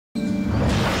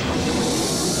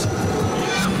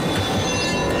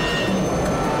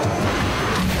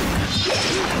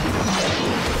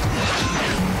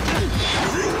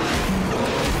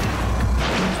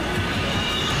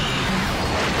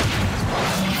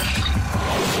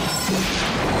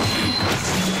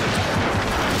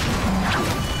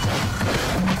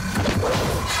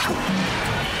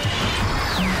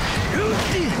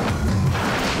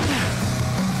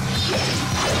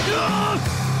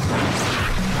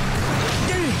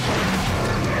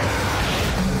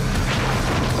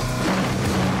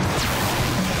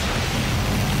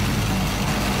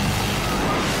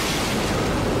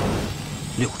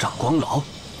王老，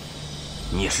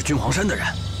你也是君皇山的人？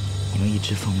你们一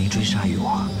直奉命追杀于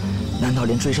我，难道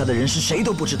连追杀的人是谁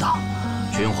都不知道？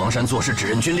君皇山做事只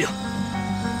认军令，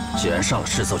既然上了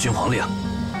赤色君皇令，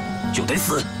就得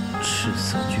死。赤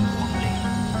色君皇令，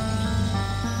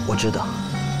我知道，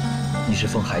你是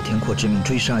奉海天阔之命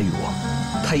追杀于我，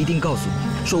他一定告诉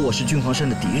你说我是君皇山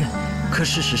的敌人，可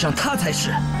事实上他才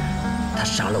是。他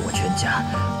杀了我全家，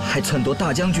还篡夺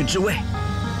大将军之位。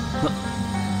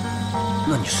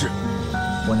那你是？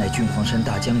我乃君皇山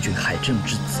大将军海正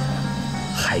之子，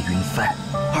海云帆，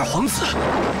二皇子。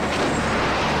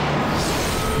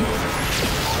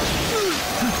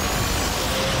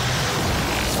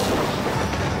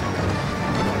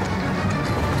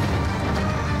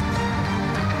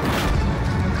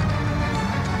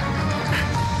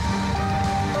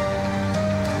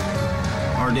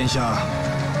二殿下。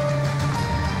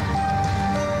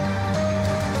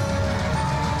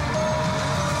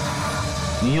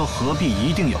 你又何必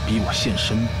一定要逼我现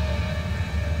身呢？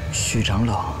许长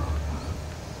老，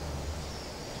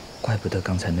怪不得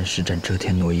刚才能施展遮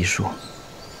天挪移术，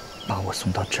把我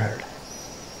送到这儿来。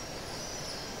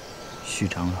许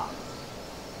长老，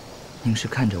您是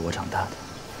看着我长大的，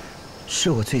是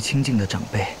我最亲近的长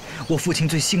辈，我父亲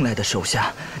最信赖的手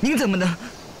下，您怎么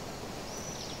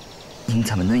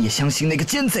能也相信那个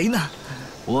奸贼呢？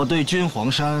我对君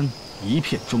皇山一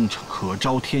片忠诚，可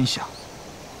昭天下。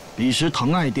 彼时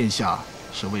疼爱殿下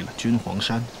是为了君皇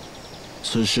山，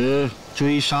此时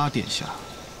追杀殿下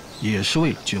也是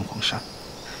为了君皇山。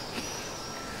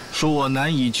恕我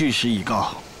难以据实以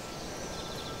告。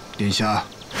殿下，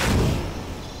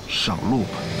上路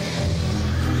吧。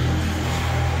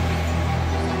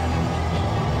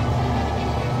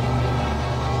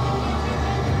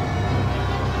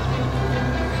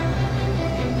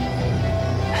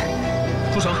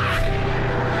住手！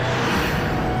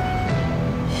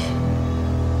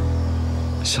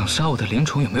 想杀我的灵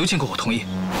虫有没有经过我同意？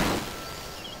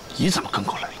你怎么跟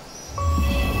过来了？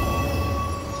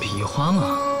比划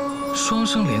嘛，双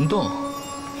生联动，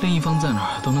另一方在哪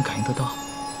儿都能感应得到。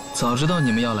早知道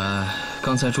你们要来，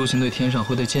刚才朱行队天上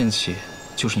挥的剑气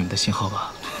就是你们的信号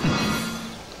吧？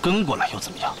跟过来又怎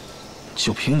么样？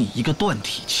就凭你一个断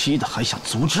体期的，还想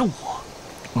阻止我？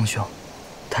王兄，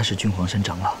他是君皇山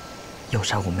长老，要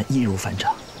杀我们易如反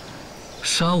掌。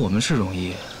杀我们是容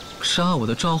易。 杀我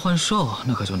的召唤兽，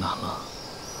那可就难了。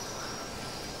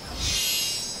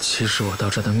其实我到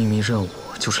这的秘密任务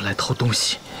就是来偷东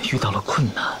西，遇到了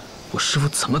困难，我师父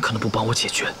怎么可能不帮我解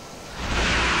决？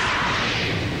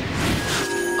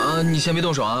你先别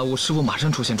动手啊，我师父马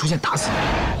上出现打死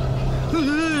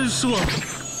你。师父，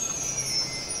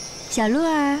小鹿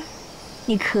儿，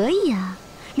你可以啊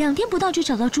，2天不到就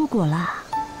找到朱果了。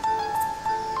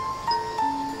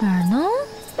哪儿呢？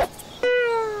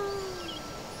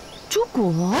 朱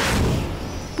果，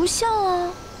不像啊！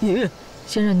咦，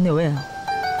先生你哪位啊？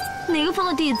哪个方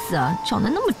的弟子啊？长得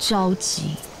那么着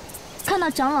急，看到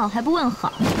长老还不问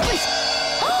好。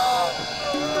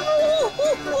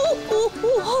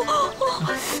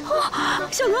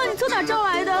小罗，你从哪招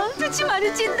来的？这起码是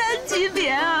金丹级别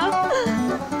啊！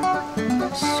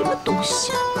什么东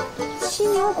西啊？犀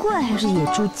牛怪还是野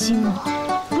猪精啊？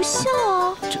不像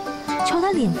啊！瞧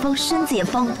他脸方，身子也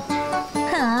方的。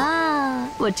啊！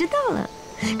 我知道了，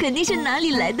肯定是哪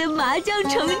里来的麻将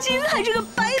成精，还是个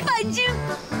白板精。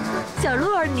小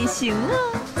鹿儿，你行啊，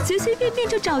随随便便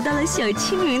就找到了小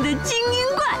青云的精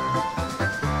英怪。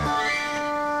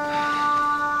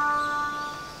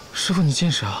师傅，你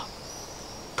近视啊？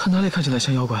他哪里看起来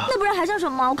像妖怪啊？那不然还像什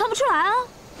么？我看不出来啊。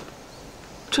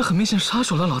这很明显杀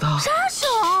手了，老大。杀手？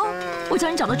我叫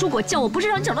你找到朱果叫我，不是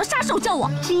让你找到杀手叫我。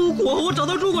朱果，我找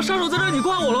到朱果，杀手在这儿，你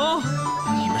挂我喽？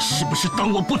 你们是不是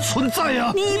当我不存在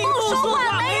呀？你不说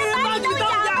话，没人把你当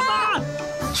哑巴！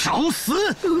找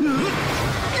死！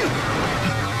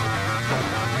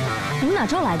你们哪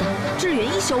招来的？这是元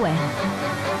婴修为。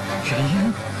元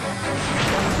婴？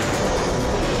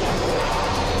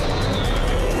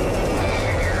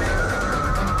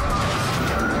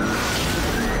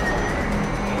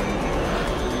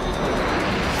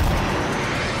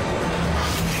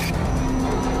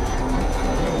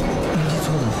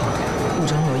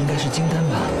是金丹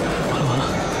吧？完了，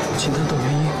金丹斗元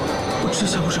婴，我这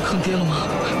下不是坑爹了吗？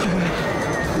喂，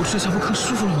我这下不坑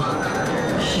师傅了吗？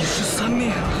一尸三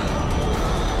命！